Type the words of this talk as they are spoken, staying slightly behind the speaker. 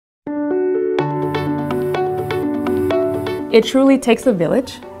It truly takes a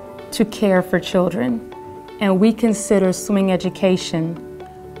village to care for children, and we consider swing education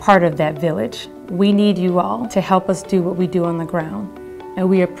part of that village. We need you all to help us do what we do on the ground, and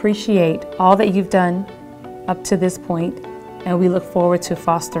we appreciate all that you've done up to this point, and we look forward to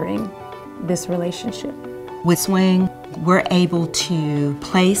fostering this relationship. With swing, we're able to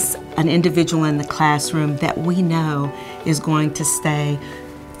place an individual in the classroom that we know is going to stay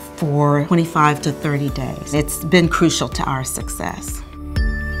for 25 to 30 days. It's been crucial to our success.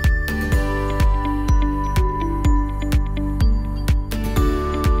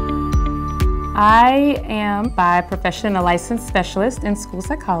 I am by profession a licensed specialist in school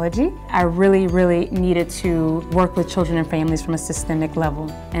psychology. I really needed to work with children and families from a systemic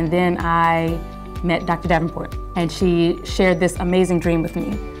level. And then I met Dr. Davenport, and she shared this amazing dream with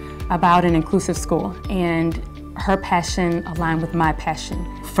me about an inclusive school, and her passion aligned with my passion.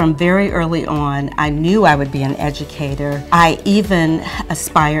 From very early on, I knew I would be an educator. I even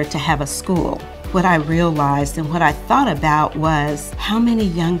aspired to have a school. What I realized and what I thought about was how many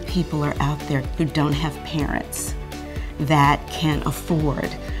young people are out there who don't have parents that can afford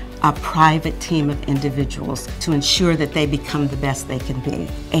a private team of individuals to ensure that they become the best they can be.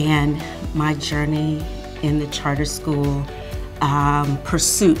 And my journey in the charter school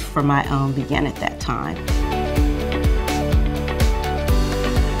pursuit for my own began at that time.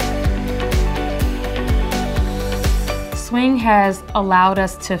 Swing has allowed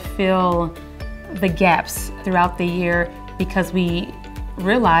us to fill the gaps throughout the year because we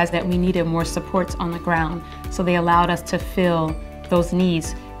realized that we needed more supports on the ground. So they allowed us to fill those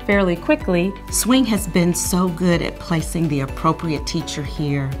needs fairly quickly. Swing has been so good at placing the appropriate teacher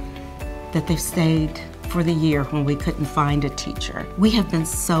here that they've stayed for the year when we couldn't find a teacher. We have been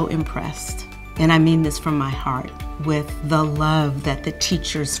so impressed, and I mean this from my heart, with the love that the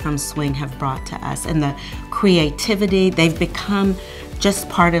teachers from Swing have brought to us and the creativity. They've become just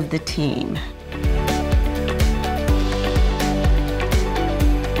part of the team.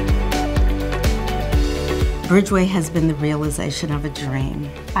 Bridgeway has been the realization of a dream.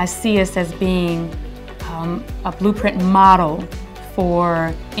 I see us as being a blueprint model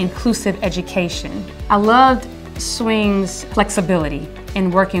for inclusive education. I loved Swing's flexibility in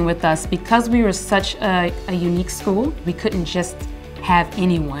working with us. Because we were such a unique school, we couldn't just have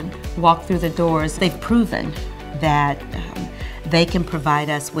anyone walk through the doors. They've proven that they can provide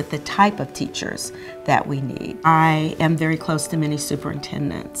us with the type of teachers that we need. I am very close to many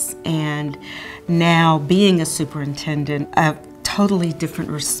superintendents, and now being a superintendent, a totally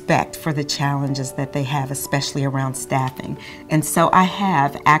different respect for the challenges that they have, especially around staffing. And so I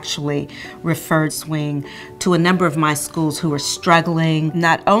have actually referred Swing to a number of my schools who are struggling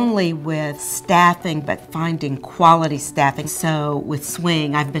not only with staffing, but finding quality staffing. So with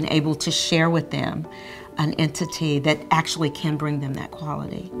Swing, I've been able to share with them an entity that actually can bring them that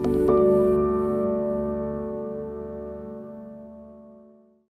quality.